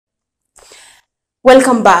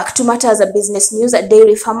Welcome back to Matters of Business News.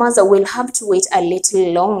 Dairy farmers will have to wait a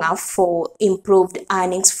little longer for improved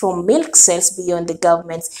earnings from milk sales beyond the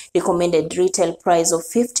government's recommended retail price of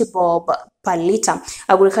 50 bob per litre.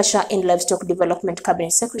 Agriculture and Livestock Development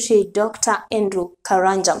Cabinet Secretary Dr.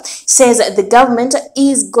 Karanja says the government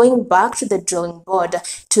is going back to the drawing board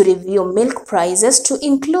to review milk prices to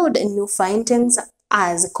include new findings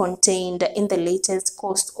as contained in the latest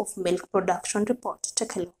cost of milk production report.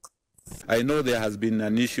 Take a look. I know there has been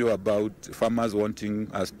an issue about farmers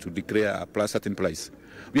wanting us to declare a certain price.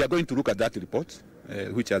 We are going to look at that report,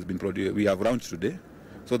 which has been produced. We have launched today,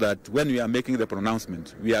 so that when we are making the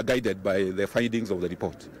pronouncement, we are guided by the findings of the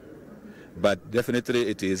report. But definitely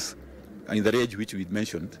it is in the range which we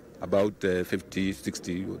mentioned, about 50,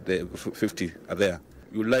 60, the 50 are there.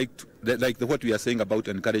 You like what we are saying about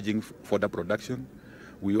encouraging further production.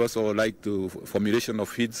 We also like to formulation of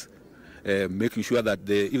feeds. Making sure that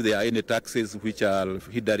if there are any taxes which are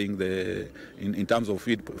hindering in terms of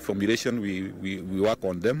feed formulation, we work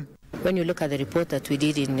on them. When you look at the report that we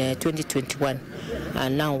did in 2021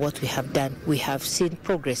 and now what we have done, we have seen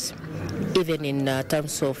progress even in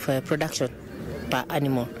terms of production per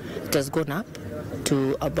animal. It has gone up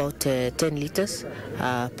to about 10 litres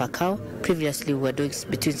per cow. Previously we were doing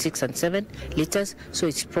between 6 and 7 litres, so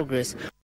it's progress.